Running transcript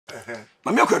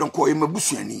Mama ko don ko e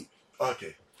mabusuani.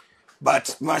 Okay.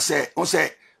 But ma say on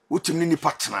say utimni ni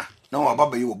partner na wa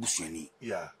baba ye obusuani.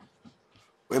 Yeah.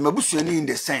 We mabusuani in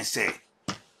the sense say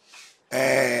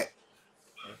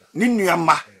ni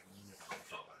nuama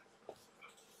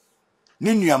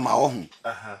ohu.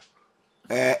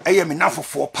 Eye me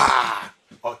nafofo pa.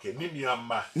 Okay, ni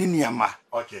nuama.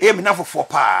 Okay. Eye me nafofo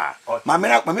pa.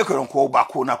 Mama ko don ko ba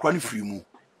ko na kra ni free mu.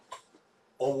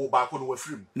 Owo ba ko no wa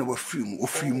free mu. Na wa free mu, o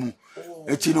free mu.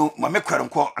 Enti no mama ko don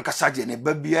ko ankasa je ne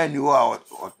ba bia ni wa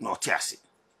no tiase.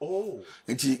 Oh.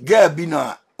 Enti ga bi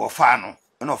na ofa no,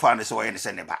 na ofa no se wo ye ne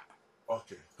se ne ba.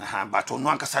 Okay. But no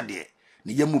ankasa de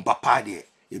ne yamu papa de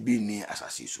e bi ni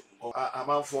asase so.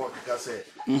 I'm for because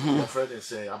your friend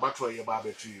say about to your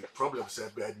barbecue problem say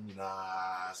bad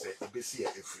na say ebesi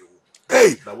e free.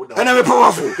 Hey, and I'm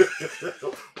powerful.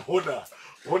 Hona.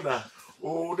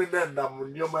 Oh, then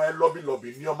nyoma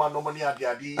lobby nyoma no money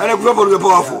ade. And I'm very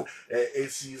powerful.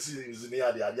 Is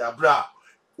near the abra.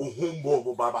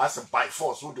 Ohumbo baba as by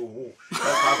force wo do hu.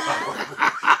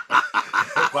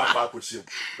 Papa could see.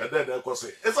 But then they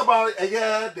say it's about a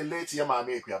year the late year my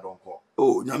make Donkor.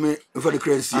 Oh, nyame for the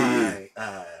crazy.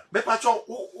 Me pacho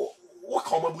what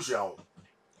come abusia.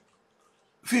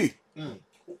 Fi.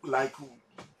 Like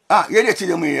ye dey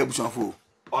tell me abusanfo.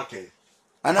 Okay.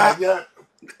 And I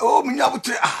oh me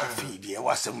nyabutre fi dey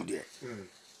wasem dey.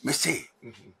 Me say.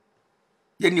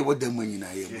 Ye ni wodam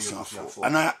nyina ye abusanfo.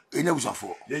 Ana ye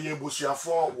abusanfo. Ye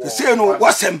abusanfo. Say no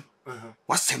wasem.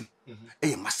 Wasem.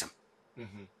 Eh masem.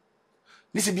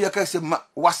 Nisi bia ka se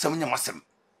wasem nya masem.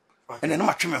 Ene na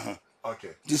matwe me ho.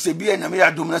 Okay. Nisi bia na me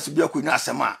ya dom na se bia ko nya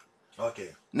asem a. Okay.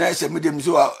 Na se me dem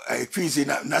so fees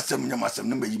na asem nya masem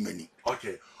na mayi mani.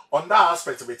 Okay. On that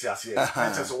aspect of it as here,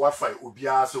 it is what fight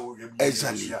ubia so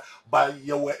exactly. But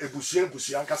you were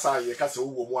ebusia nkasa ye ka se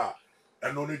wo mu a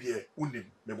eno no de unim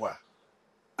me boa.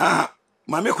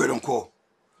 Ma me kwere nko.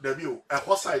 Dabi o,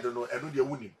 e side no eno de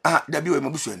unim. Dabi o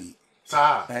mabusuani.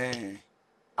 Sa.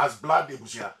 As blood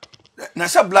ebusia. Na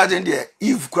sa blood in there,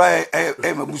 if cry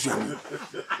mabusuani.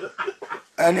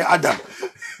 Any Adam.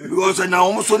 Because na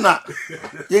omo so na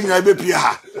ye nyina be pia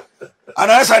ha.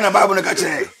 Ana sa na Bible no ka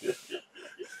kire.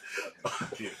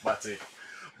 Okay,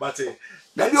 but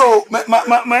Dabi o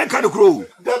ma ka de kro.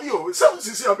 Dabi o, some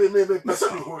sisi obe me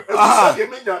person ho. E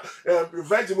me nya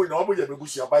revenge mo na obo ye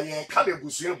bebusia ba ye ka de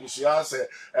busia se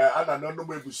ana no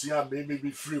mo ebusia me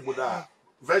be free mo da.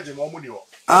 Virgin mo ni o.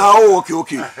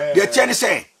 Okay. The chain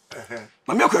say.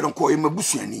 Ma me kwere nko e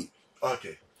mabusuani.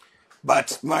 Okay.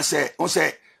 But ma say on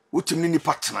say utimni ni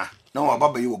partner na wa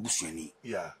baba ye obusuani.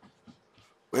 Yeah.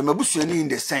 We mabusuani in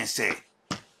the sense say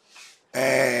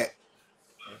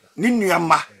ni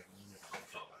nuama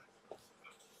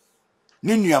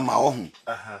ohu.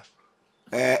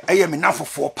 Eye me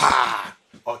nafofo pa.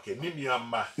 Okay, ni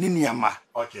nuama.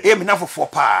 Okay. Eye me nafofo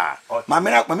pa. Ma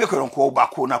me kwere nko ba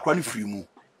ko na kra ni free mu.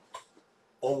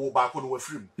 Owo ba ko no wa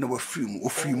free mu. Na wa free mu, o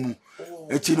free mu.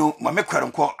 Enti no ma me kwere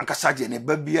nko ankasa je ne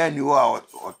ba bia ni wo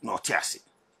na otiase.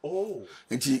 Oh.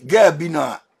 Enti ga bi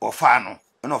na ofa no,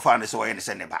 na ofa no se wo ye ne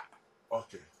se ne ba.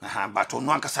 Okay. But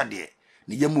no ankasa de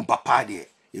ne yamu papa de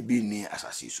e bi ni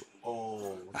asase so.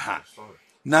 Oh. Sorry.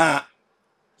 Na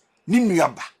ni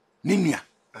nua.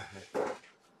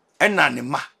 Ena ne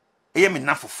ma eye me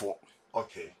nafofo.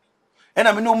 Okay.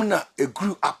 Ena me no mu na e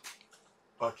grew up.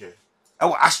 Okay.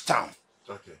 Ewa Ashtown.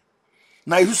 Okay.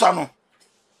 Na ihusa no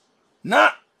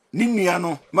na ni nua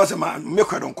no ma se ma me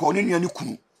kwadon ko ni nua ni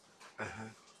kunu.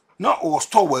 Na o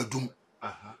store wadum.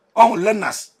 On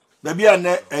Lenas da bia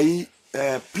na ayi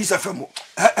Peace FM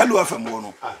Hello FM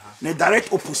no. Na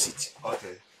direct opposite.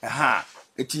 Okay.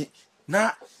 Eti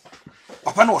na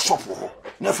papa na o shop ho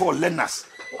na for Lenas.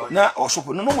 Na o shop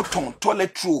no mo ton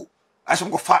toilet roll asem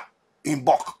go fa in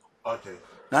bulk. Okay.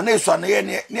 Na eso na ye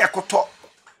ne yakoto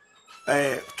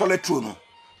toilet roll no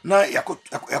na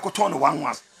yakoto no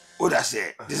one o da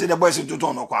say this is the boys to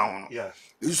ton no kwa ho no. Yeah.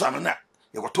 Eso na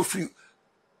yakoto free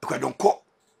kwadon ko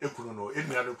ekunu no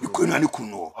enua ne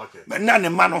kunu. Okay. Me na ne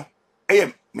ma no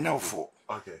eye me na fo.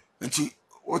 Okay. Nti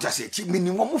o ta say ti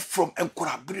minimum from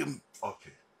enkorabrem.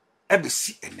 Okay.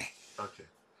 Ebesi ene. Okay.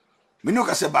 Me no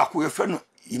ka say ba ko ye fe no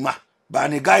Ima ba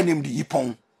ne guy named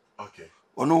Yipon. Okay.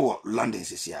 Ono wo London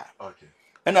sisia. Okay.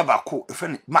 Ena ba ko e fe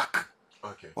no Mark.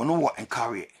 Okay. Ono wo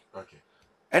Encarry. Okay.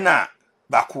 Ena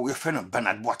ba ko e fe no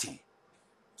Bernard Boating.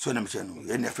 So na me che no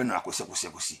ye ne fe no akose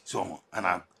so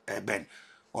ana Ben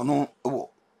ono wo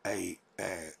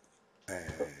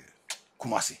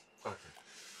Kumasi. Okay.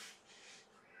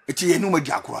 Eti ye no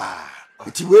magakura.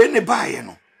 Eti we ne ba ye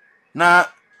no na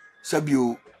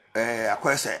sabio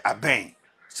akwese aben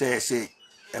say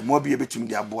mo bia betumi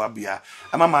de aboa bia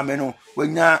ama maame no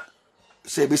wanya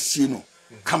se besie no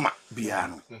kama bia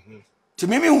no ti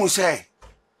mimi hu se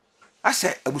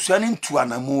ase abusua ne ntu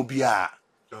anamo bia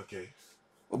okay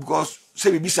because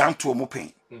se bibi sa nto mo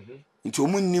pen nti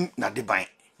omu nim na de ban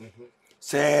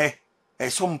se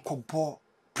some kobo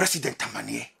president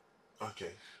amane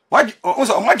okay what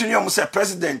also imagine you say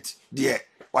president there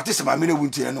what is maame no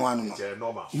wunti no anu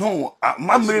normal no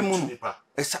mamre mu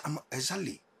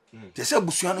exactly they say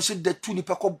abusua no se de tu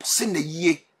nipa ko se na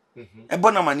yie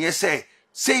ebo na mane say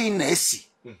sei na esi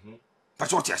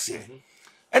pacho what you say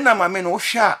ena maame no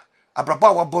hwa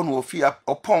abraba wa bo no ofi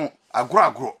opon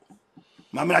agro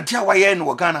maame na dia wa ye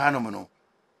no Ghana hanom no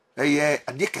eye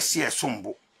ade kese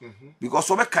esombo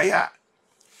because obekaya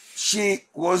she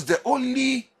was the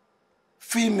only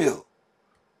female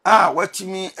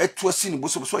watimi etuasi ni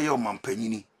boso ye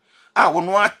omampanyini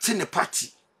wono ate ne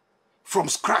party from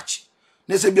scratch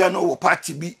nese bia no wo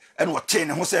party bi ene wo ten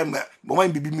ne ho se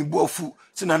boman bibi mi boafu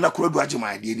se na nakoradu agema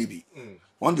ade ni bi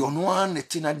on de ono an ne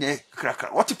tina ne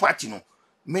krakra what party no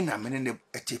me na me ne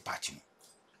ete party no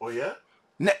oh yeah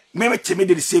ne me teme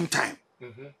the same time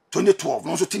 2012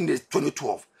 no so tin the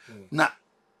 2012 na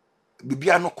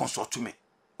bibia no consult me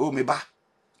o me ba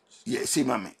ye say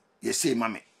mame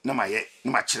na ma ye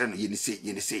na ma kire no ye ni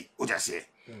say o ja say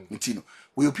nti no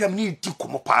we opiam ni di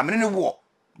komo pa me ne wo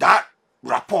that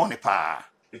rapport ne pa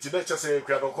it na say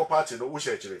kwa Donkor party no wo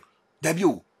share kire dabi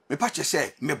o me pa che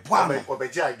say me boa no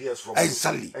obeji ideas from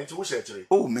exactly and wo share kire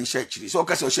oh me share kire so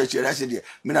ka say o share kire I say there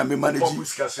me na me manage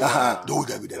do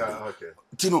dabi okay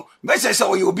nti no me say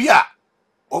we obi a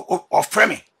o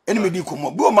frame eni me di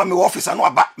komo bi o ma me office anu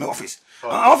aba me office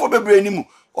afọ bebre ni mu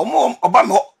oba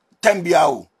me tambia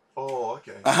o oh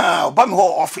okay oba me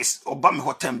office oba me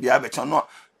tambia be no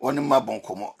oni ma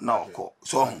bonkomo na okọ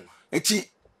so eti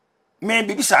me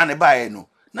bibi sa ne bae no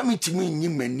na mitimi nyi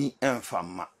mani emfa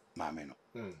maame no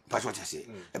pass what you say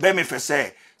e be me fe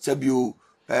say bio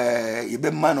ye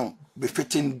be ma no be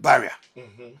fitting barrier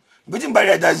fitting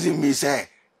barrier doesn't mean say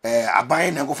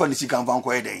aban na go fa ni sika mfa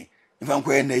nko eden mfa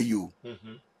nko na you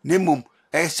nemum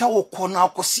se wo kọ na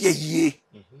akọse ayie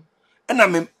na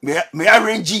me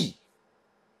arrange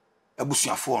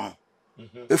abusuafo no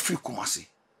efri kumase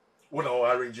when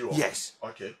I arrange you yes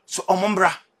okay so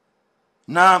omombra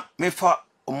na mefa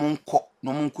omonko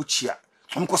no monko chia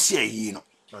omko se ayie no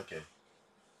okay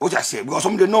o ja say because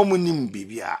some dey no munim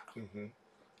bibia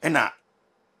na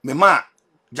me ma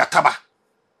jataba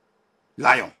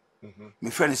lion me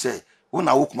friend say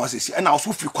wona wo kumase si na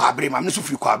also firi kwabre ma me so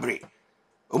firi kwabre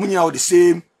omunya o the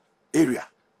same area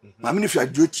ma me firi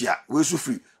adwotia we so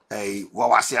firi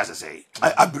wawase asese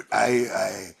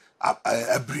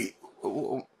abri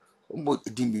mo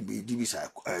dimbi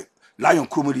sa lion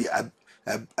kromodi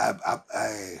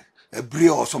abri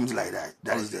or something like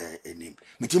that is the name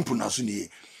me tim pronounce ni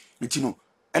no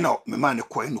ena me man ne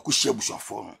koy no ko hia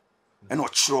busuafo no ena o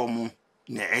kire omo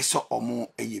na eso omo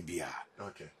eye bia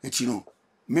okay no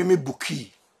me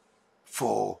bookie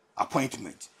for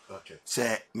appointment okay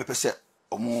say me pese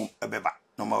omo ebeba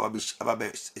no ma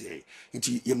ababe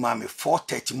nti ye ma me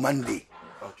 4:30 Monday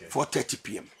okay 4:30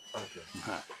 p.m. okay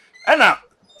ena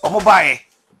omo bae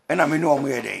ena me no omo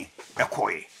ye den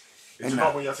ekoye ena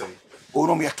omo ya say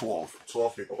no me 12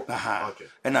 people okay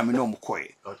ena me no omo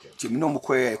koye okay ti me no omo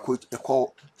koye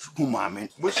eko humamen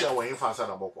mo share when fansa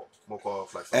na moko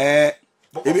flex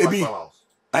ebi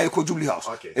I ko Jubilee house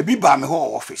ebi ba me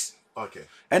ho office okay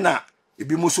ena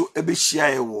ebi mo so ebe hia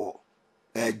e wo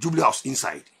Jubilee house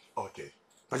inside okay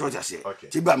that's what I say okay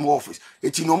ti ba me office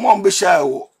eti no mo be hia e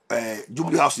wo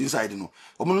Jubilee house inside no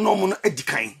omo no mo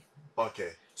edikan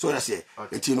okay so that's it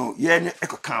eti no ye ne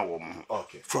ekokan wo mo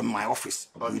okay from my office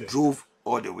we drove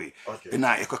all the way okay and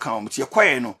I ekokan wo ti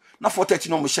ekoye no na 4:30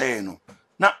 no mo hia no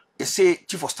na you say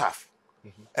chief of staff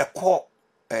eko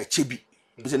chebi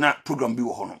is na program bi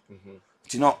wo ho no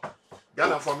ti no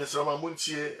Ghana for me so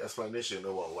muntie explanation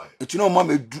no why ti no ma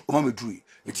medru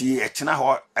ti e tena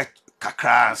ho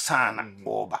kakra sana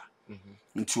oba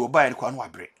nti oba en kwa no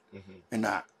abre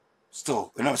na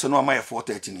still na so no ma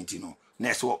 4:30 nti no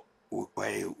na so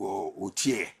o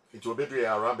tie it will be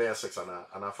around 6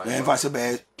 and 5 and if I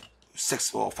say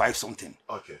 6 or 5 something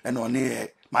okay and on here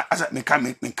my as me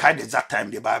kind the exact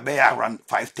time they by around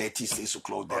 5:30 6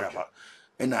 o'clock there about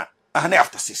and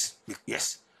after 6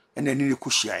 yes and then you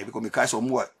kushia because me kai so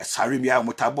mo sare bia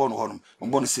mo tabo no honom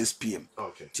mo 6 p.m.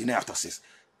 okay till after 6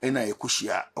 and I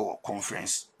kushia or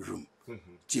conference room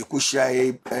ti kushia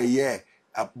yeah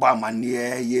aba mane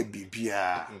ye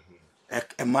bibia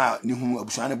e ma ni hu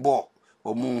abusuane bo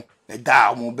omo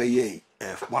da omo be ye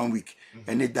 1 week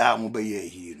and da omo be ye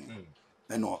hi no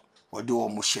and o do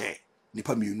omo share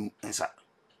nipa mienu ensa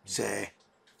say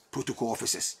protocol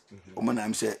officers omo na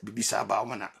am say bibisa ba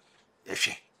omo na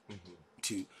ehwe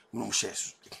ti no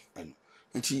shares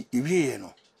nti ewie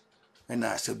no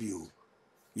na sabio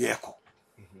yeko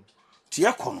ti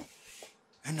yeko no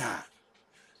na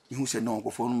you say no go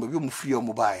for no be mu free o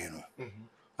buy no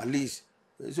at least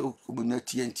so ko na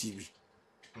TNTV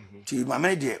ti ma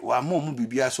me de wa mo mu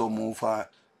bibia so mo fa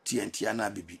TNT ana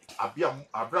bibi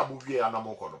abra mu wie ana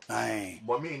mo ko no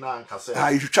bo me na anka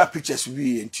say you trap pictures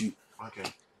we nti okay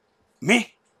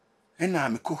me na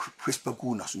me ko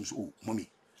Facebook na so oh mommy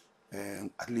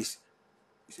at least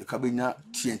se ka benya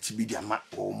TNT bi dia ma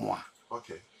o mo a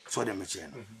okay so dem che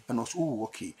no and also oh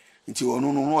okay nti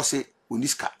ono no say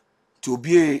oniska ti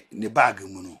obie ne bag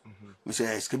mu no me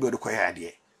say ska bi do koya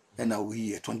de na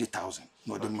we 20,000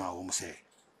 no dem ma o mo say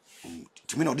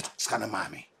ti me no de scan ma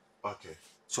me okay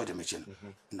so dem che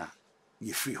na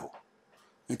ye free ho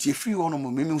nti ye free ho no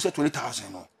me say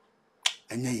 20,000 no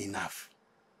enye enough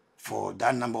for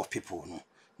that number of people no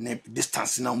ne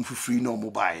distance na um free no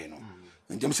mobile no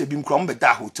and dem say bim krom be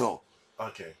that hotel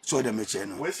okay so dem che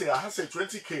no we say I have say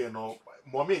 20k no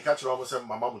mommy catch am say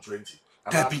mama mu 20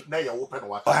 na ya wo pe no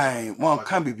wa ai one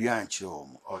can be beyond cho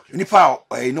nipa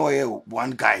you know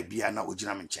one guy bia na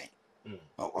ogina me nchen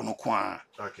ono kwa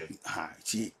okay ha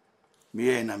ti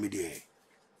me na me de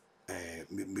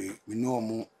me no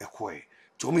mu ekoi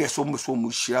to me so mu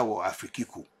hia wo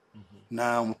afrikiko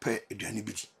na mu pe aduane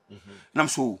bi di nam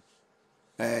so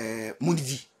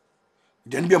mudidi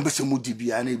den bia mbese mudi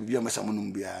bia na bia mbese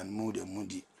munum bia mu de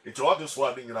mudi it all this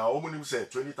one thing na omunim say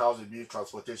 20,000 be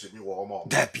transportation be wo mo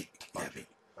dabi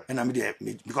and I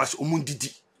mean because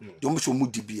omundidi don't so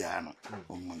mudi bia no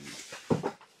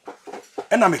omundidi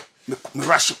and I me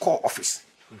rush call office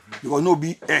because no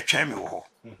be twa me wo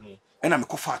and I me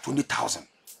call for 20,000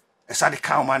 I said the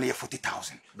count money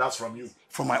 40,000 that's from you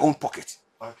from my own pocket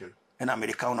okay and I made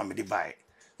the count I made the buy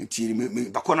until me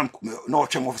bakona no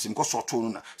chem office me ko soto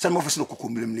na some office no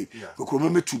kokomlemle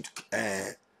kokomlem to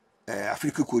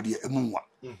Africa code emunwa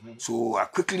so I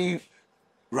quickly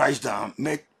rise down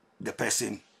met the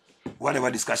person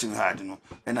whatever discussion we had you know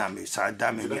and I me sa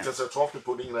da me just 12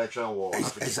 people in election war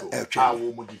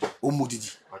o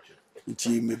mudidi okay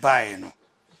until me buy no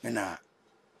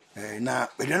na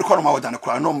we dey call ma wadan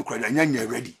kra no me kra nya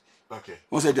ready okay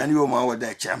once aduane wo ma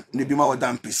wadan cham ne bi ma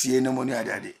wadan pesie ne mo ne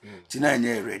ade tina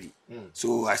nya ready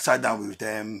so I sat down with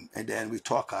them and then we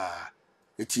talk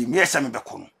me yes me be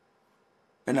kono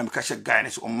and I'm catch a guy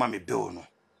so on me bill no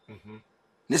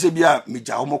ne se bia me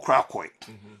ja o kra koi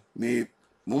me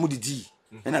mo didi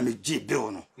and I me je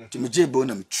bill no ti me je bill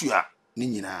na me tua ni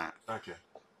nyina okay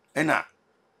and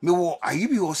me wo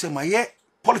ayibi wo se ma ye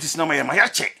politics na ma ye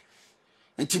check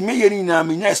nti me ye ni na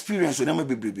me nya experience na ma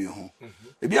bebrebe ho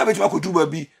e bia betima ko duba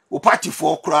bi wo party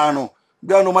for kra no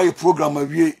bia no ma ye program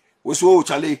awie wo so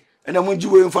chale and mo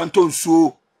njiwe mfanto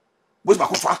nsuo bo ba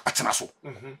ko fa atena so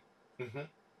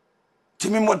ti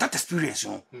me more that experience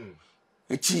no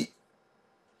nti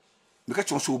me ka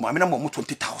chonso ma me na mo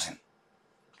 20,000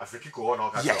 Afrikiko one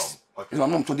okay yes okay no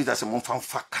 20,000 mo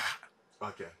fa ka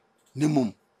okay ne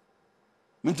mum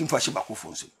mintim fa shi ba ko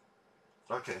fonse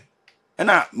okay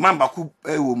na man ba ku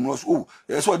wo mu so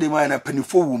so de ma na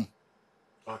panifo wo mu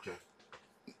okay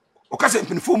o ka se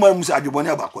panifo ma mu sa adwobone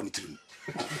aba ko ni tirim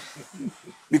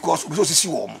because we so see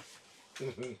wo mu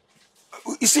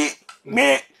you see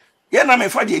me yeah na me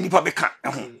fa de nipa be ka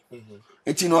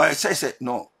enti no I say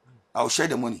no I'll share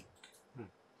the money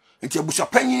enti abusa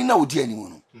panyin na odi ani mu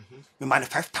no me man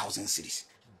 5,000 cedis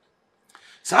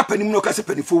sa panim no ka se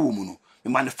panifo wo mu no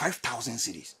me man 5,000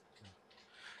 cedis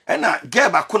and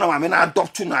get back na me na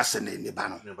adopt to na se ne ba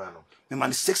no me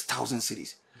man 6,000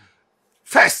 cedis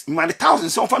first me man 1,000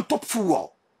 so from top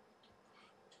full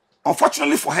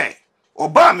unfortunately for her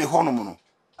oba me hono mu no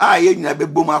ye nyina be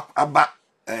bom aba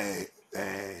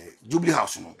Jubilee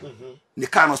house no ne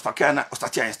car no spaka na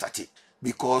start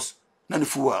because na ne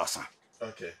full asa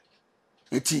okay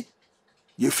enti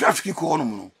ye free Africa ko hono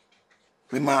mu no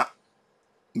me ma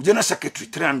general secretary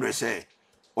 300 say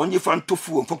onye fan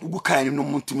tofu on gu kan no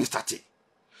muntimi start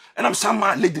and I'm some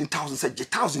lady 1,000 say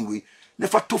 1,000 we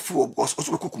never tofu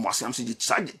also kokumase am say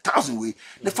 1,000 we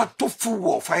never tofu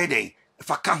wo Friday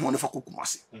if I can ho never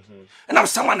kokumase and I'm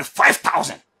someone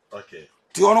 5,000 okay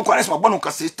ti ono kwa resma bono ka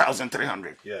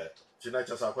 6,300 yeah tina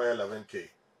cha sa kwa 11k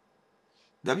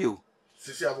w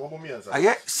sisi abo mi anza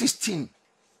aye 16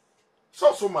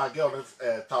 so my girl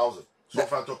 1,000 so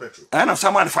fanto petrol and I'm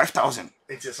someone 5,000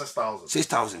 into 6,000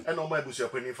 6,000 and no my busi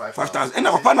penny 5,000 and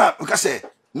papa na ka say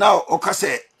now o ka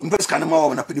say mpeska na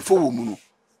ma na penifo wo mu no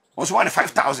also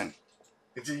 5,000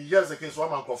 into years the case one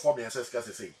man conform and says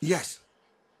say yes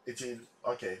It's in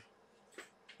okay.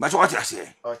 But what I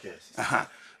say? Okay.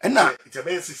 And now it's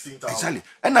about 16,000. Exactly.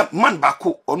 And now man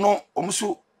bako ono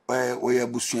omso we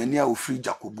abusuani a ofri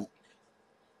Jacobu.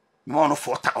 Me want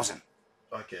 4,000.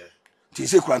 Okay. Ti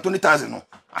say 20,000 no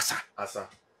asa.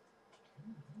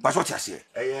 But what I say?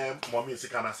 Mommy is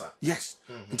Canasa. Yes.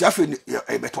 Jaffe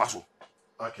beto aso.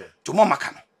 Okay. To mama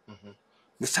kan.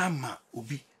 Me sama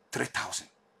obi 3,000.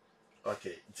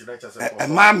 Okay. A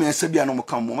man and Sabia no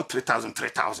come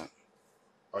 3,000.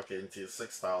 Okay, until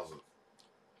 6,000.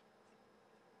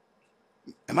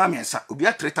 A man and Obi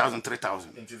 3,000.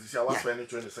 Until this year, what's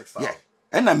 26,000? Yeah.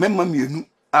 And I remember me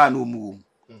no move.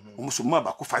 Almost more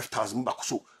back 5,000 back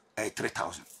so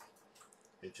 3,000.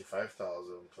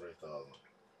 85,000, 3,000.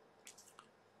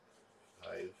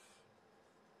 5,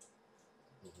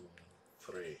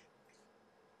 3.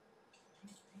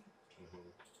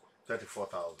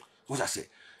 34,000. What I say?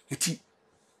 Eti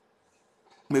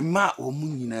me ma o mu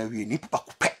nyina wie ni papa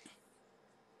ko pe.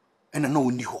 Ena na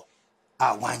oni ho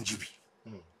a 1 GB.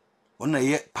 Ona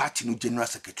ye party no general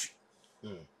secretary.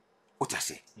 What I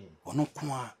say? Ono ko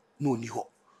a na oni ho.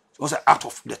 So say out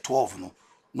of the 12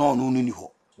 no ni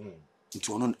ho. Nti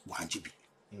ono 1 GB.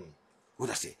 What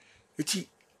I say? Eti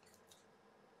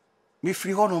me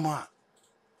free ho no ma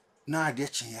na ade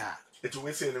chen ya. It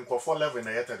will say in for level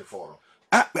na 34.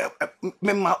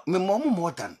 Me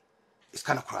more than it's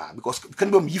kind of cry because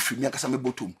can be free me akasa me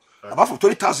bottom. About for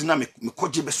 20,000 na me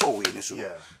koje be so we ni so.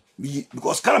 Yeah.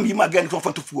 Because can be again to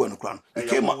for to fuel no crown. It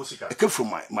came from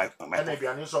my And maybe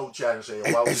I so uchi say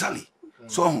exactly.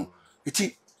 So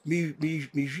it me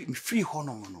free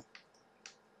hono no.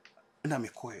 Na me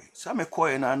koye. Sa me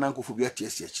koye na nanko fo bi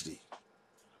atiesi akire.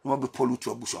 No be pollute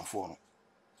abusuanfo no.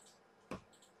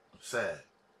 Say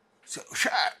Sha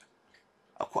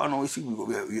Akua no isi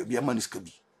bi amanis ka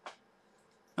bi.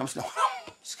 I'm saying,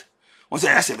 once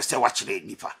I say watch the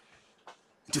nipa.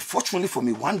 Fortunately for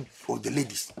me, one of the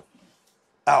ladies,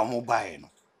 our mobile, no.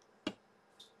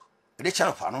 The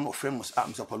child for no friend was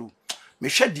Mr. Palu. Me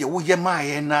shed the way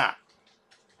my na.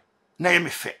 Na me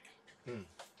fe.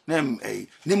 Name a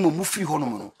name of Mufi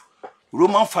Honomono.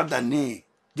 Roman father ne,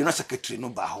 General Secretary no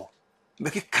baho.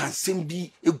 Make it can send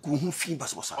be a good fee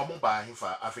basbosa. I'm by him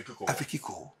for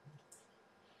Africo.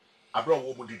 I brought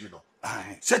woman did you know.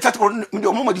 Set that on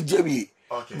the moment the Jerry.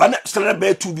 Okay. But still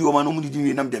bear to be woman only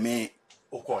doing them the me.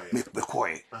 Okoye. Make the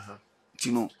coy.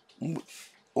 Tino.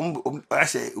 I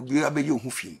say, we are you who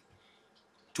fee.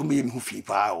 To me, who fee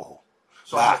power.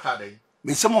 So I had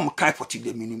me someone kind for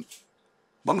the meaning.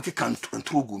 But me can't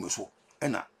through go so.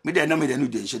 And me there, no me the new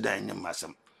day should die in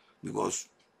masam because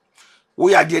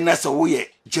we are the nasa we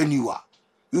genuine.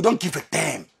 You don't give a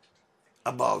damn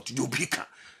about your beacon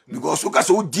because you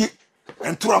so deep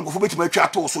and throw and go for me to my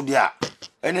chat also there.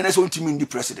 And then that's what you mean the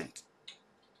president.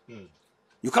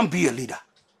 You can't be a leader.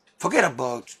 Forget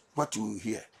about what you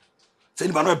hear. Say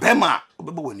you no bema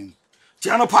obebo wanim. Ti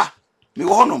anopa me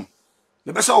wo honom.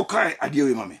 Me be say o kan ade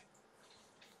we mame.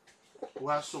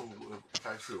 Wa so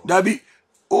Dabi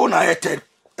o na third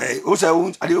o say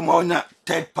ade we ma na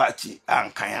third party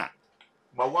ankan a.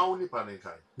 Ma wa woni pa ne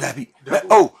kan. Dabi.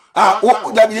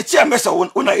 Dabi the chair mesa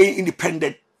o na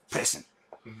independent person.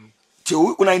 Ti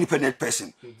o na independent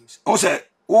person. O say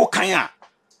o kan a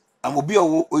amobi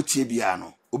o tie bia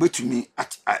no obetumi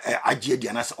agye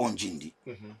dia na se onjindi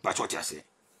but what you say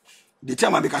the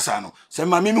time I because no se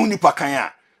ma me nipa kan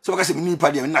a se baka se me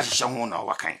nipa dia na hyehyɛ ho na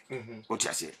wakan what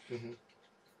you say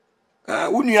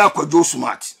unu akwadwo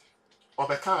smart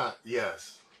obeka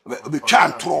yes obe twa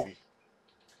ntro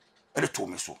e to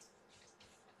me so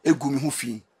egu mi ho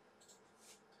fi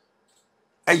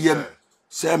ayem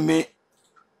se me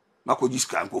makwadwo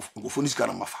ska nkofo ni ska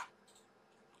na mafa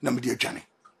na me di adwane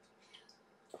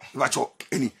Vacho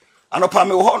any anopa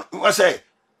me wo say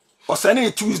o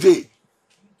send Tuesday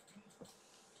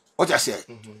what I say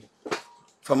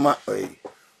from my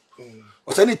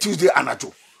o send Tuesday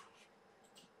anajo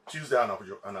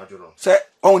no say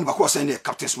on bako send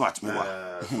Captain Smart me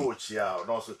coach here and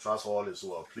also trust all as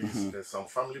well please there's some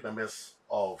family members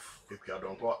of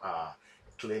Donkor are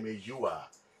claiming you are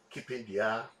keeping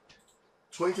their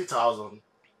 20,000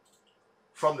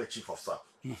 from the chief of staff.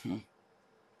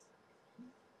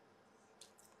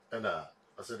 And I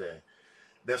said,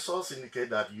 the source indicate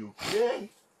that you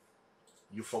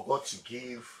forgot to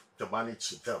give the money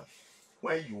to them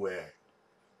when you were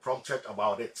prompted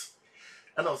about it.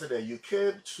 And I said that you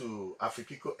came to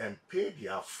Afrikiko and paid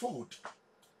their food,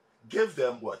 gave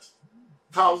them what?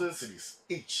 1,000 cedis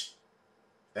each.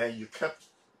 And you kept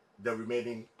the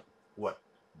remaining what?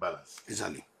 Balance.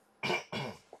 Exactly.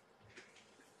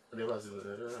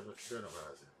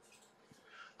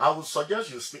 I would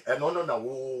suggest you speak. And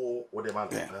no, what the man.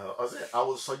 I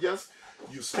would suggest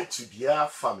you speak to their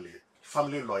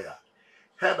family lawyer,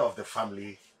 head of the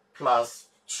family, plus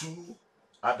 2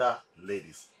 other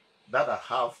ladies that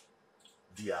have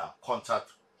their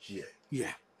contact here.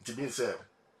 Yeah. It means say.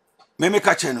 Me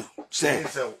catch no say.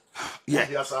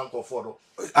 Yeah.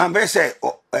 I'm very say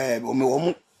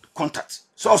me contact.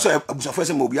 So also abusafo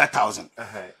say mo be 1,000.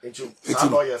 It's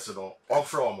lawyers no. On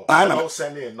from. I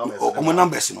send in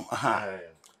numbers no.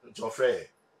 Joffrey.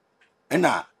 And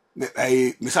now me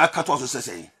say cut also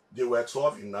say they were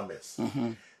 12 in numbers.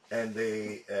 And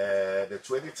the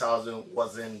 20,000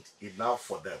 wasn't enough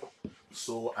for them.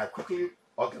 So I quickly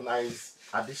organized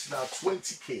additional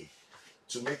 20K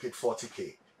to make it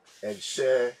 40K and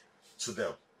share to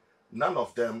them. None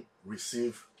of them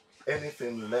receive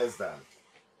anything less than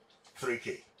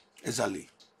 3K. Exactly.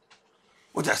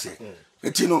 What I say?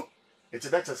 It's you know. It's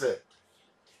that I say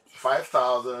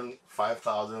 5,000,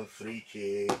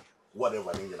 3K,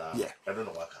 whatever. Yeah. I don't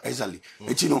know what. Exactly.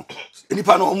 It's you know. Any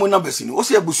part of numbers in.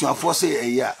 What's your bush and for say a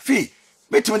year? Fee.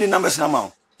 Bet me the numbers now.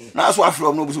 Now that's why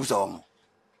from no bush.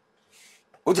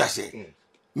 What I say?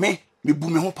 Me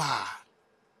boom me home pa.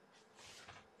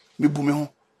 Me boom me home.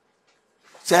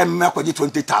 Say me akwaje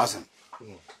 20,000.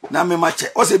 Na me match.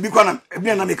 O say bi kwa na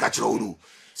ebi na me ka kire oru.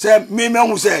 Say me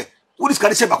hu say what is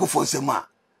can say back for nsem a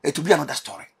it will be another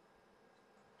story.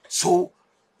 So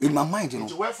in my mind, you know.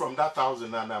 It went from that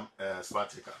 1,000 and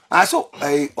Spartica. So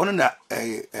on na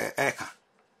eka.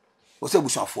 O say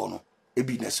bushafo no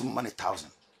ebi na some money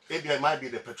 1,000. Maybe it might be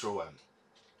the petrol one.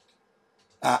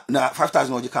 Na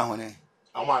 5,000 oji ka ho ne.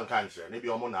 I want country. Maybe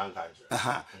I'm on country.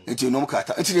 It's no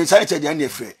kata. It's in sanity dey na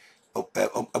free.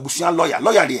 Abusuan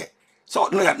lawyer there. So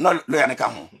lawyer na ka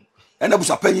ho. And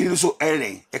abusa panyin so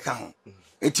eren e ka ho.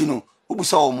 Enti no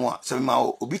obusa o mo a se ma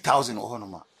obi 1,000 o ho no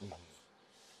ma.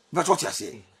 But what you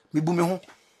say? Me bu me ho.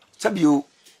 Sabi o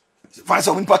find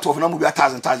some part of na mo bi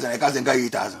 1,000 e ka zen ga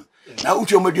 8,000. Na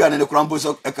uchi o madua na ne kurambo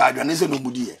so e ka adua ne se no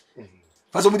budi e.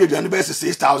 Fa so mo de adua ne be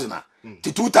 6,000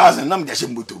 to 2,000 na me de hye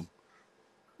mbotom.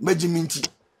 Majiminti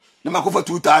na makofa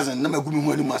 2,000 na magumi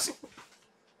ho ani ase.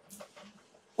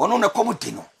 Ono na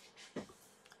komoti no.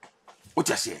 What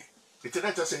you say? It's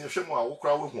not just saying you should more walk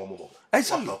around with more.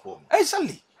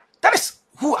 Exactly. That is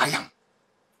who I am.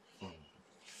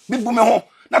 Me bu me ho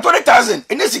na 20,000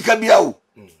 ene sika bia o.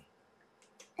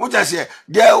 What you say?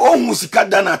 There own sika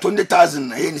dana 20,000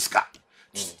 na yen sika.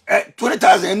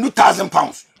 20,000 and 2,000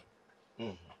 pounds.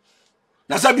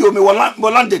 Na sabi o me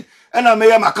London and I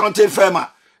may am accounting firm.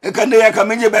 And can they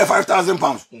come in by 5,000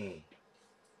 pounds?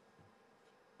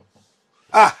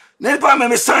 Never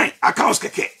me sign accounts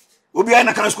keke. Obi an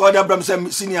account squad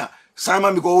Abraham senior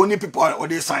Simon because only people or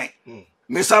they sign.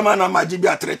 Me Simon and my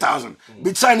GB 3,000.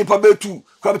 But sign the probably 2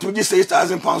 come to just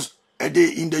 6,000 pounds a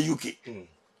day in the UK.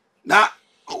 Now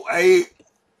I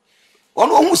on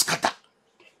who's kata.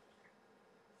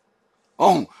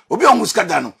 Oh, obi on who's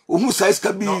kata no. Who size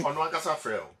can be on one casa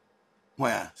frail.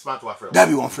 Where smart wa frail. That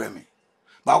be one frame me.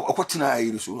 But okwatina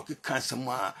ayi so okay kan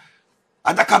sama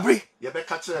adakabre ye be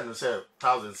catch and say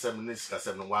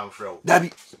 1,771 frail. That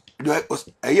be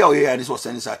ayi and this was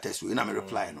sending that text we na me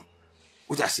reply no.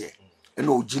 What I say? E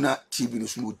no gina TV no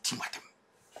so no timatem.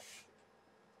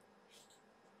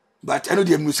 But I know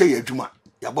dem no say adwuma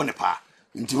ya bone pa.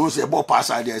 Nti no say bo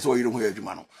pass idea so yire ho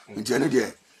adwuma no. Nti eno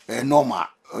de normal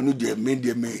eno de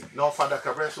me. No father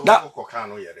cabre so ko kan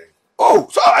no ye dey. Oh,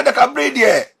 so adakabre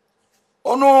de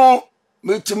ono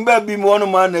me timba bi mo no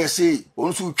man na say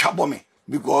on so twabo me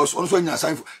because on so nya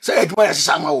sign say adwuma ya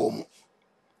sisa wo mu.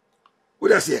 Wo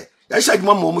da say ya sisa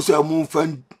adwuma mo mu so mu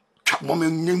fan twabo me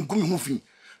ngumi hu fi.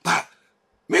 Ba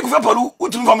me ko fa palu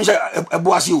utum fa me say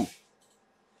eboase o.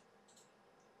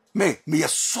 Me a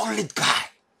solid guy.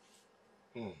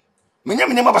 Me nya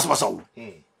me nema basabasa o.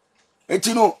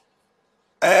 Enti no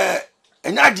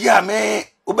enya dia me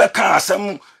obeka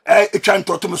asem etwa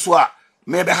ntoto me so a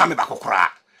me be ha me bakokora.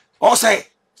 O say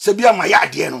se bia ma ya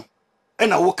ade no e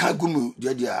na wo ka gumu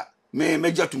dia me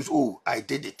meja tum so oh I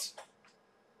did it.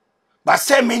 But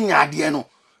say me nya ade no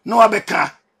no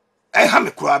abeka ha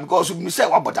me kora because me say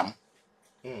wabodam.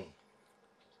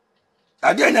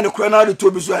 Ade nya ne kora na de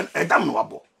to bi so edam no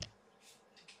wabo.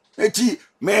 Eti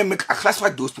me classify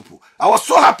those people. I was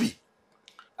so happy.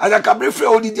 As I can briefly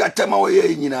all the attempt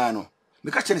away in no.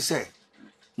 Me catch say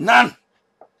none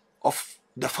of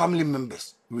the family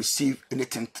members receive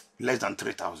anything less than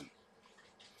 3,000.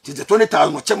 It is the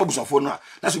 20,000 much more bush phone.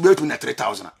 That's be between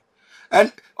 3,000.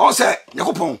 And also,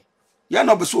 Yakopon, you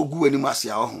not be so good anymore. See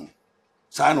our home.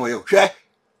 Sign away. Share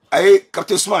I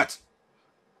Captain Smart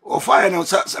or fire and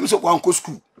some so one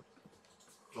school.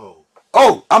 Oh,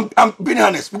 Oh, I'm being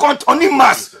honest. Because only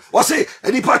mass or say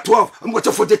any part 12, I'm going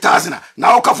to 40,000.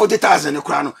 Now I 40,000 the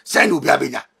crown. Send will be a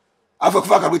binya. I've a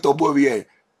fuck with a boy here.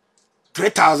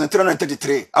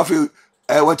 3,333. I feel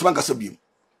went to Mangasabium.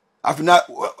 I've not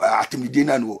at me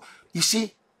dinner. You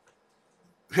see,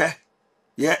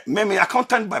 yeah, maybe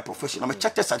accountant by profession. I'm a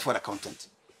chartered certified accountant.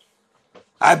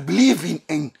 I believe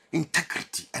in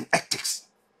integrity and ethics.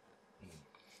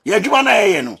 Yeah, you want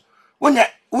to know when you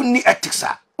only ethics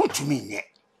are what you mean, yeah.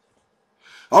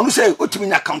 I want to say what you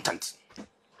mean, accountant.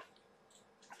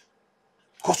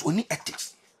 Because we need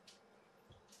ethics.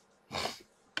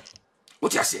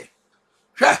 What you say?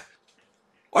 Yeah.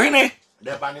 Or you know,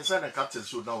 the Banisa and captain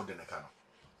should know the Nakano.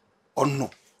 Oh no,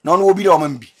 no will be the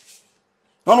woman be.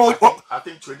 No, I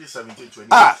think 2017,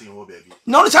 2018 will be.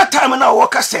 No, it's that time now.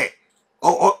 What I say?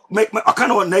 Or make I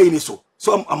can't name so.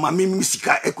 So I'm a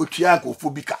mimisica, equitiaco,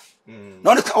 phobica.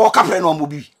 No, it's all captain on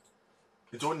Mobi.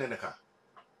 It's on Neneka.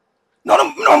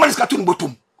 No man is cartoon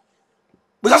bottom.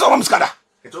 But that's all I'm scada.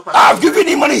 I've given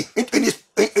him money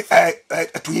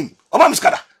to him. Oh, I'm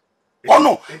scada. Oh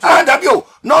no, and Abio,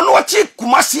 no, chick,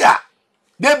 Kumasia.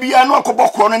 There be a no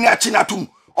cobocron and Yachinatum.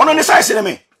 On the size of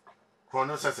me.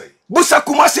 Busa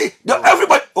Kumasi,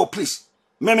 everybody. Oh, please.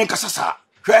 Meme Casasa.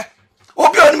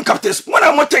 Obianim Captain, when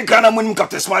I'm not taking Ghana Moon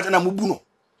Captain Smart and Amubuno.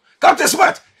 Captain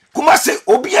Smart, Kumasi,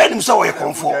 Obianim saw a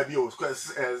comfort.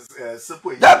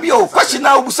 Dabio, question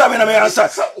now, Busam and I answer.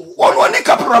 One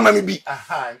Capra may be.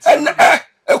 And a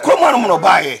Cromano no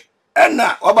buy. And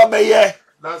now, Obabaye.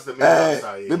 That's the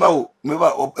Meba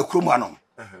a Cromano.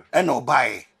 And no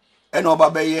buy. And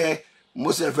Obabaye,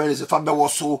 most of the friends, if I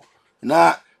was so.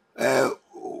 Na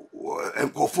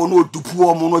Kofono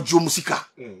dupuo mono musika.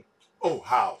 Oh,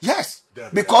 how? Yes.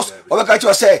 Because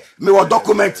Obakacho say me wa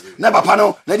document na papa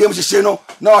no na dem hye no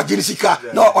na o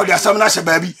ginisika na o de asam na hye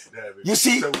baby. You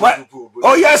see what?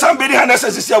 Oh yes, I'm very honest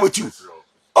as here with you.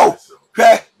 Oh,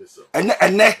 and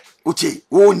uche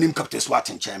wo nim Captain Swat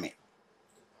in cheme.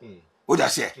 What I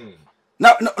say?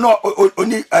 No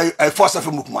only I force of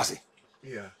Mukumase.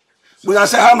 Yeah. We can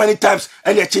say how many times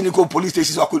any Chinico police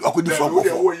stations I could do from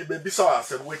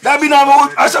that be now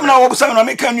as I'm now observing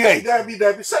make can you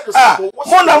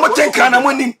more than what take and I'm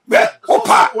winning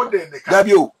opa that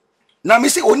you now me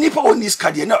say only for this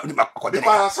card you know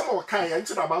some kind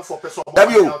into the amount for person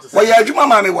that you why you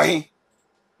mama me why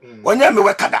when you me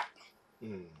wakada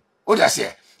what I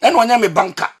say and when you me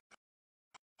banker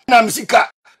na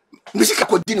misika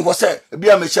kodini was say be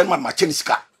a machine man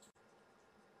machinisika.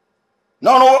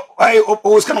 No, I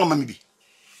always can on me.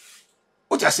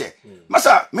 What I say,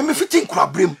 Massa, me fitting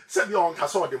crab brim. Said your uncle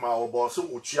saw the mal boss, so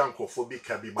would you uncle for big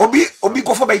cabby? Obi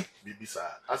go for bay.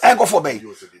 I go for bay.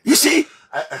 You see,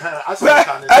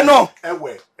 I know.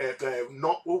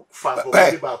 Not far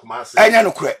back, Master. I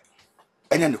know correct.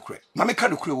 I know correct. Mamma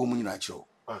can't create woman natural.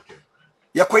 Okay.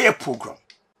 Your quiet program.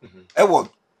 I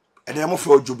want. And then I'm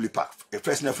for Jubilee Park. A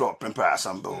first never from Prempire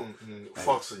Assemble.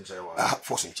 Fox in Chawa.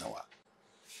 Fox in Chawa.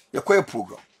 Your quiet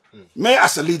program. Me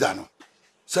as a leader, no.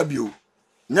 Sabio.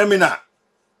 Nyamina.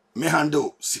 Me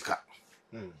handle sika.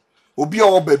 Obi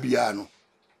o baby ano.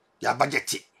 Ya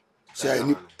budget. Say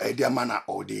any dear manner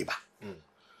or deba.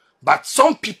 But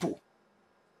some people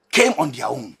came on their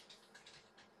own.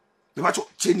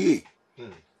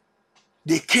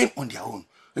 They came on their own.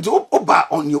 And so oba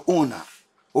on your own.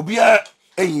 Obia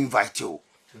invite you.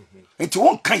 And you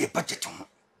won't kind of budget on.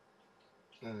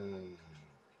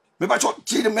 Maybe I thought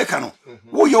the mechano.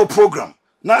 Wo your program.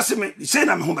 Now say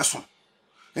na me home so.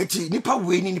 Enti nipa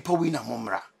we na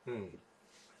momra.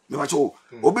 Me ba cho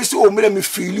obesi o mere me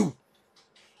feel you.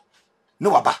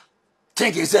 No waba.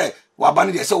 Think he say waba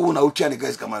ni dey say wo na otwa ne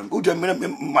guys come. Wo dey me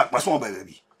maso ba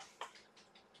baby.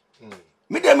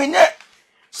 Me dey me nye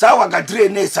sa wa gadre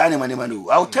ne sa ne mane mane.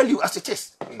 I will tell you as it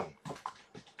is.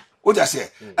 What I say?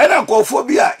 And I go for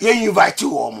bia ye invite you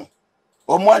omo.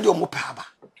 Omo ade omo pa ba.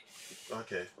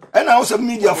 Okay. And I also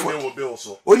media for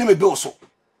only me bill so.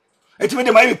 It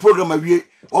made my program a way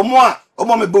or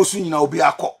more me bill soon now be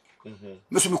a cop.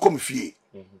 Miss me come fee.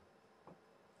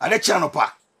 I let channel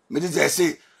pa. Me did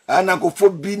say, and I go for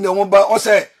being no one by or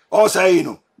say, you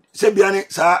know, say Biani,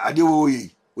 sir, I do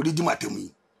ye. What did you matter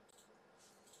me?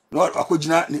 Not a could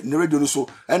not in the radio so,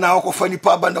 and now go funny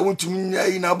pub and I want to mean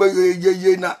in our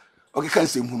ye na. Okay, can't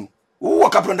say who.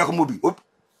 Walk up on the movie.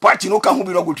 Party no come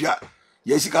be no good ya.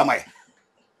 Yes, you come.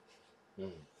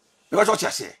 That's what you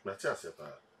say.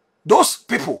 Those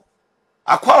people,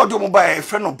 Akua do by a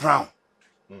friend of Brown.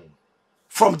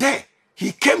 From there,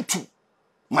 he came to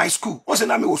my school. What's the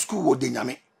name of school?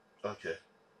 Denyame. Okay.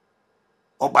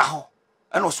 Obaho.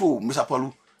 And also, Mr.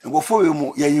 Palu. And go for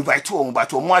you, you invite you, but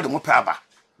to more than Paba.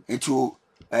 Into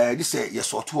this say yes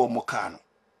sort to more can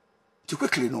to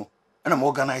quickly no and I'm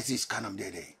organize this kind of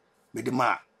day with the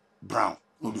ma brown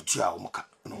no the chia moka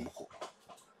no moko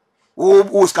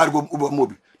o scar go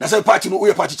mobi na say party no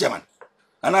we party chairman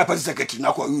and I party secretary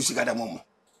na ko use gada momo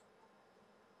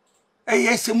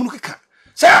yes se munu kika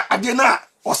say ade na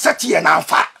o set ye na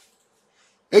amfa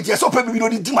e je so pa bibi no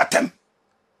di matem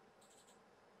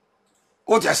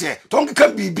o je say tonki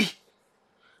kan bibi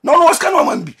no was kan o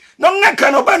man bi no na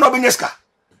kan o ba no benyeska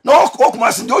no o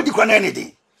kuma se do di kwa na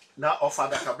anything na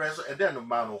ofada kabrezo e den no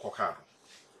man no koka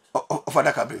no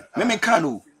ofada kabre me kan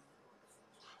o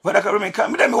ofada kabre me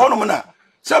kan me dem wono na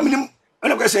say minim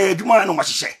ene ko say aduma no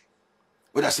mahyehyɛ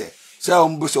o da say o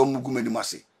mbo so muguma ni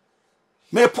mase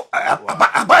me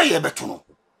aba ye beto no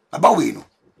aba we no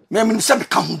me minim say me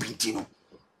kan ho binti no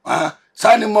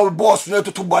say ni mo boss no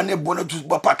to bo na bo na to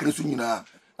ba park no so nyina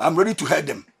I'm ready to head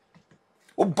them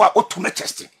o to me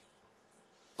chest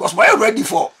because we are ready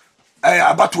for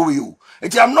battle with you.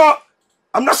 I'm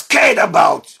not scared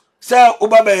about say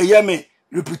oba be hear me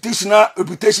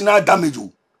reputational damage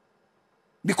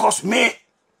because me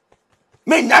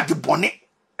nya the bonnet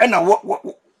and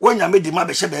when you made the ma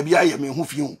be she baby aye me hu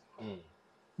fi hu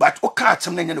but o ka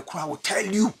atem na nya the crowd will tell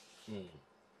you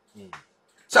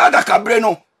say that kabre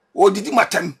no o didi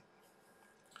matem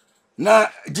na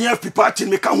GFP party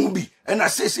me kan hu bi and I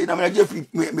say na me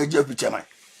GFP chairman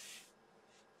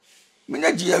me na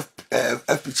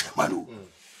GFP chairman o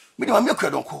me dey me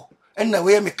kura Donkor and na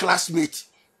we me classmate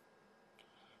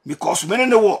because me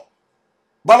no wo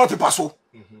ballot paper so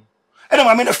and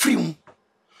na me na free mu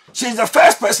she's the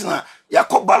first person ya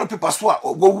call ballot paper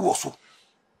so go wu so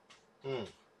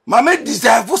mama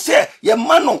deserve say ye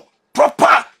man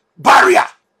proper barrier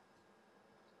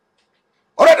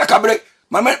already kabre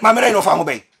mama no fa mo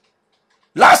ben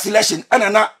last election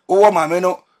and na owo mama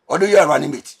no odo you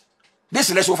running mate this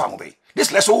election fa mo ben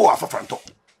this election wo afa front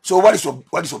so what is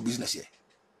your business here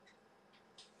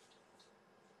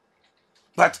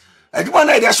but aduma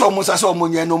na dey show mo sa so mo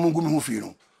nya no mungu mi hu fi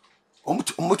no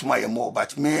omutuma ye mo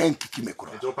but me enkiki me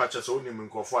kura ejo pa che so ni mi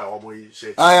nkofo a omo yi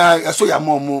she so ya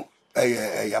mo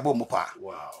ya bo mo pa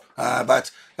wow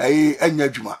but enya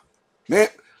adwuma me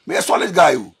a solid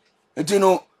guy o enti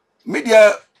no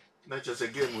media na just a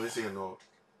game we say no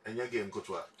enya game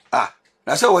kotwa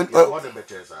na say when what the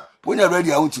better sir when you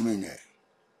ready I want to me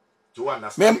to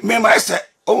understand me my say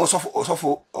o so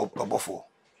obofo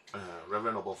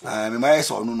reverend obofo me my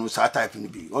say no sa type ni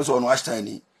bi o so no hashtag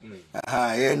ni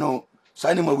ye no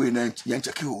sani ma we na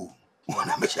yanchaki o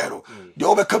na me share de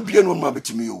o be ka bie no ma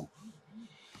betimi o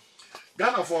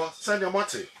Ghana for send your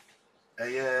money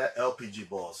LPG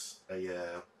boss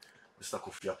Mr.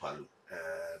 Kofi Akpalo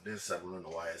this seven no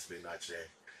why has been actually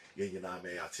ye na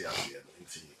me ate ase no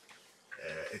nti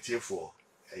etiefo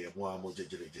mo amo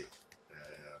jejereje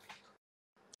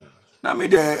na me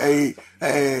de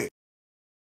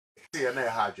na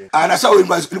ha dwen na so we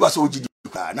so jiji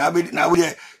na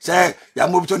we say ya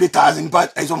mo 20,000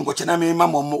 but I some go chena me ma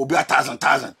mo obi 1,000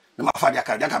 na ma fa dia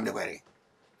ka de kwere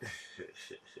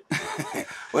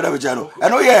what have you done? I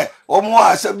know yeah o mo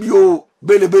asabio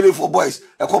bele for boys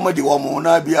e comedy o mo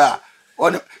na bia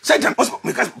on second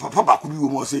me ka papa ba ku bi o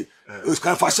mo say o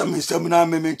kan fashion me seminar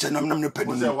me chena me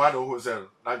pedi say what o say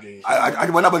na gen I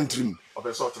want to trim o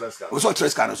be so treska o so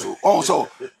treska so on so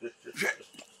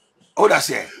o da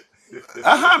say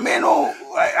man no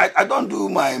I don't do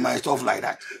my stuff like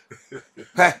that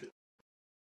hey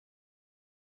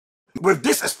with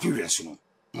this experience you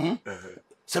know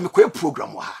say me ko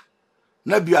program wa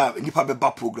na bia nipa be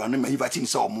ba program na me invite ni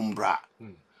say o mbra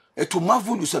eto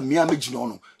marvel say me amagina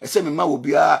no e say me ma wo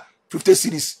bia 50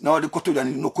 series na o de koto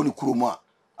dan no ko ni kuromu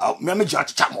a me amagina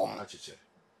chicha mo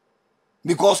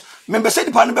because me say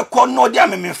nipa no be ko no dia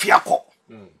me fia ko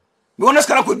me honest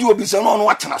kana ko di obi say no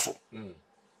watena so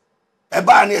e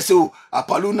ba na say o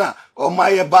Akpalo na o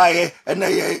maye bae e na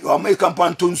ye o make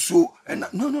campaign tonso and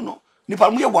no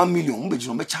nipa mo ye 1 million mo be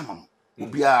gino me chama mo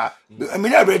obi a me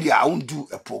na ready I won't do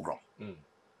a program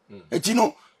you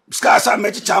know ska sa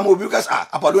me chicha mo because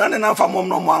Akpalo na fa mom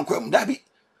no mo ankwam da bi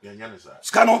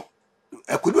ska no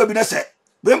e kodu obi na say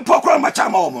be mpokro ma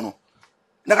chama wo mo no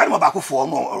na ka ma ba ko fo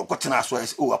no ko tena so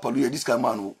o Akpalo ye this kind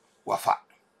man wa fa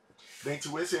then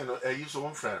to we say no you so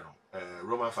one friend no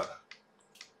Roman father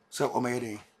so o me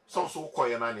dey so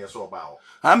koye na na so ba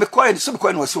o me koye so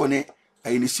koye no so ne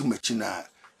ayi ni si machi na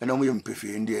na mo yem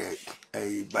pefe ndi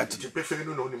but pefe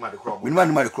no ni ma de krom we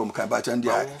man the chrome kan but ndi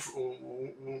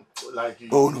like you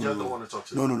just don't want to talk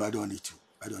to no I don't need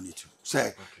to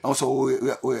say also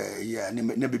yeah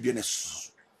na bibia na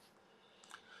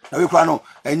na we kra no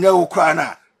enye wo kra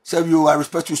na say you I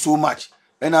respect you so much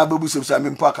And I will say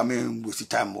some park I mean with the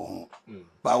time more.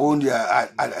 But only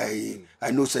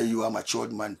I know say you are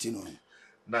matured man, you know.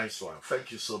 Nice one.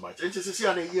 Thank you so much. And just see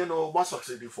you know what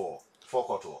succeeded for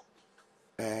quarter.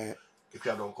 If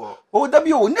you don't call. Oh,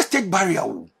 W next state barrier.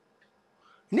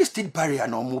 Next state barrier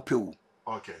no more pay.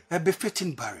 Okay. A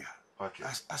befitting barrier. Okay.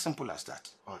 As simple as that.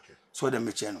 Okay. So the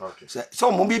mechanic. Okay.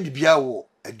 So mo be bia wo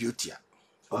aduotia.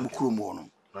 Omo kuro mo no.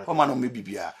 O ma no me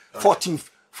bibia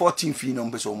 14 fee no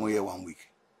so mo year 1 week.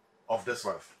 Of this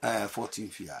month. 14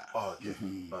 fee. Okay.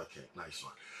 Okay. Nice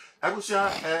one. I will say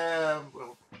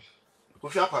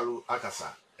Kofi Akpalo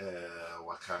akasa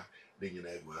waka de nyina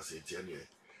egu ase tie ne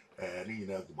ne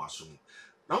nyina egu maso mu.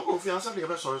 Na Kofi ansa de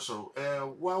be so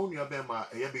wa unu be ma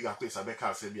e big akwesa be ka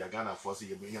ase bia Ghana for se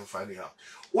ye mfa ne ha.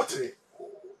 Wotre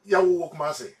ya wo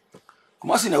Kumasi.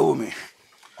 Kumasi na wo me.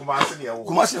 Kumasi na wo.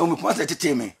 Kumasi na wo me, Kumasi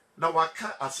tete me. Na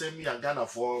waka ase mi Ghana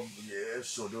for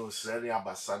so do sere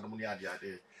abasa no ne ade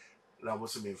ade. Na wo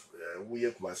se me wo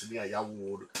ye Kumasi ne ya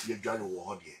wo ye dwane wo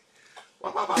ho de.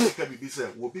 Papa make be say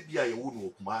wo bibia ye wo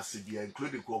no Kumasi bia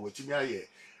including ko wetimi aye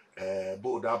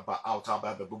bold aba out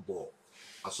aba ball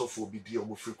asofo bibia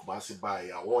mo free Kumasi buy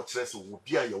ya wo kire se wo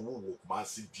bia ye wo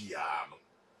Kumasi bia no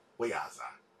wo ya za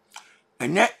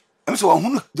ene em se wo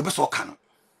hunu de be so ka no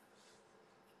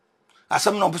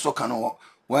asem no be so ka no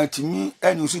wantimi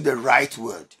and use the right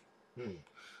word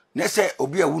ne say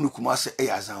obi a wo no Kumasi e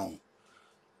ya za ho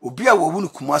obi a wo no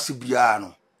Kumasi bia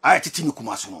no aye titi ni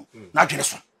Kumasi no na dwene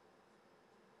so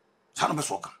Sano be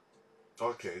soka.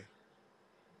 Okay.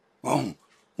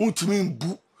 Untimi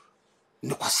mbu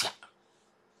ne kwasia.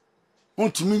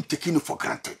 Untimi taking it for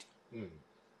granted.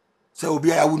 Say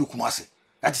obi aya wonu Kumasi.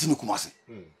 That is ni Kumasi.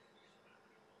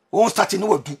 Won start no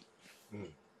wadu.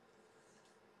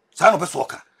 Sano be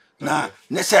soka. Na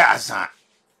ne say azan.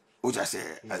 O just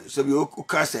say so bi o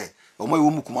ka say omo ye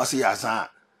wo Kumasi ya azan.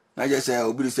 Na just say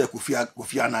obi say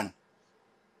Kofi anan.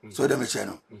 So the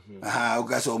mechano. O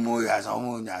ka say omo ya azan,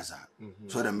 omo nya azan.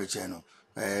 So the mechano.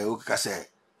 O ka say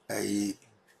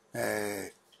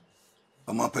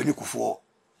omo pani kufo.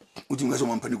 Uti ngaso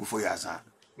omo pani kufo ya azan.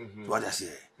 So what I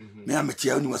say. Me am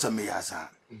metia uni wasa me ya azan.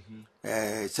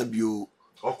 Sabio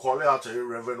or call out a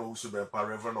reverend also be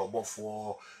reverend or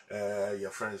before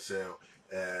your friends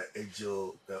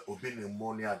Angel Obini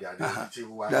Monia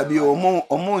there be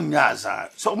omo nyaza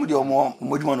so mo de omo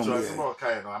modimo no mo so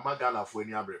kai no amagana for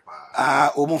any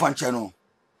abrepa omo fanche no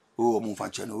omo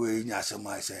fanche no we nyase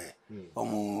ma say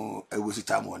omo ewusi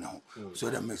time won ho so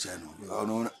dem me say no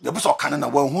no the person kan na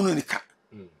wan hunu ni ka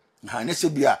ha ne se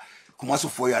bia Kumasi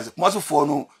 4 years Kumasi 4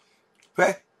 no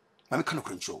hwe ma me kan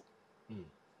ko ncho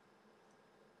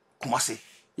Kumasi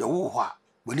ya wo ho a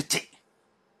woni te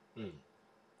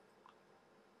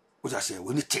what I say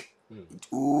when you take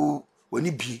when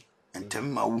you be and tell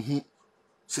me who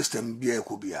system be a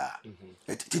cobia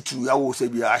titru ya wo say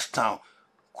be Ashtown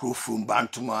crew from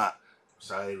Bantuma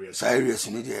Cyrus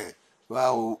in there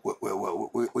wow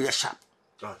we are sharp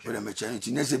okay but me change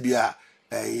it next be a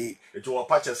it will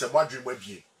patch as a dream we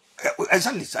be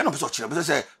exactly I know so chere but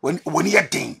say when you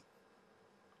den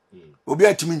obi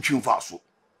antimi ntwim fa so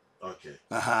okay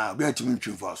obi antimi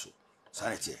ntwim fa so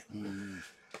sanity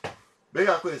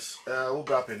Bega quiz, who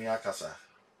grab any akasa.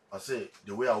 I say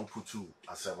the way I will put you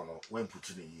as 7 or when put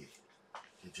in a year.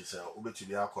 It is a over to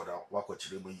the accorder, what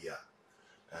year.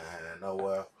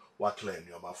 Now, what claim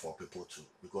your mouth for people too,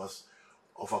 because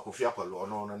of a Kofi Akpalo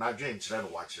no, and I drink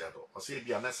then watch that. I say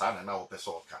be a next and now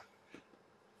pesoka.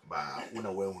 But when I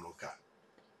will look at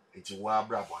it's wa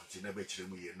brabant in a betray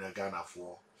me in a Ghana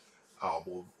for our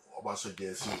Obaso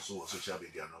Jesse, so social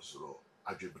media no so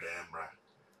Adribremra.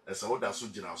 Esa oda so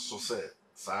gina so say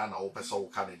sa na wo pesa wo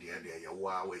ka ne de ye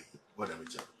wa we goda me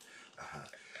jam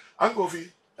Kofi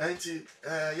enti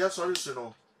ya sorry so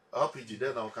no RPG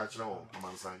there na wo ka kire wo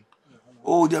amansan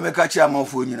o de me ka kire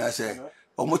amanfo nyina say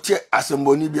omote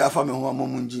asemboni bi afa me ho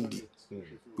amom njindi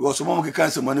because mo ke kan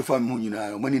semoni fa me ho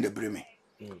nyina mo ni de breme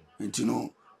enti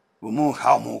no mo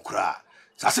ha mo kra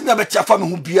sa se me be tia fa me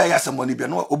ho bia ya asemboni bi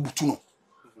no obutu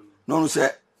no say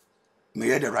me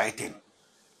hear the right thing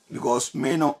because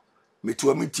me no me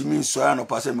to me timi so ya no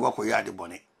pass me kwa koya de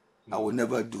bone I will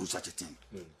never do such a thing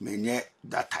me nye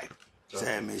that type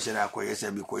say me share akoye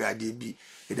say me koya de bi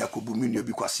e da kobu mi no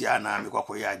bi kwase ana me kwa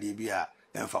koya de bi a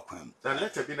emfa kwam then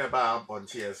let be never on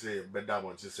here say better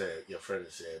want to say your friend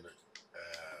say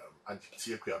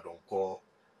anti Akua Donkor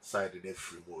side in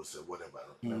free was whatever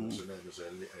so name is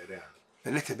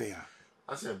let be ya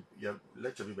I said, yeah,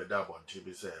 let me be double on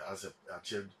TV. Say, I said, I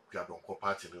checked Donkor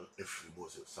party if you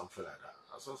was something like that.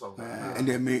 I saw something. And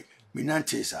then me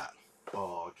nanti sir.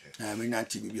 Oh, okay. Me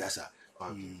nanti bibi sir.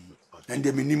 Okay. And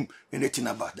then me nim anything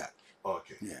about that.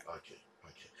 Okay. Yeah. Okay.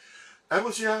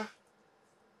 Abusia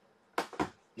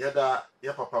yada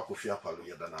ya papa Kofi Akpalo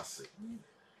yada nase.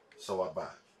 So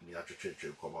waba ni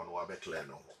atwetwe come on wa be clear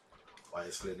no. Why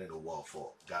explaining the world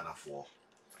for Ghana for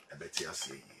a better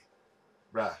say.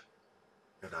 Bra,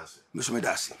 that's it. Miss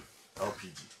Medasi.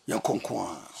 LPG. Yan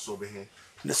konkwa. So be here.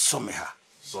 Ne someha.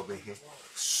 So be here.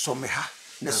 Someha.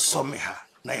 Ne someha.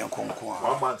 Na yan konkwa.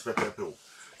 1 month pepe.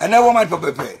 And that woman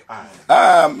pepe.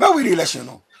 Me win election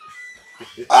no.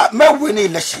 Me win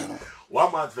election no.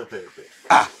 1 month pepe.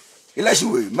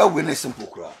 Election we me win simple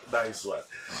crowd. That is what.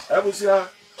 Abusia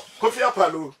Kofi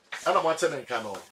Akpalo ana mwate nenka no.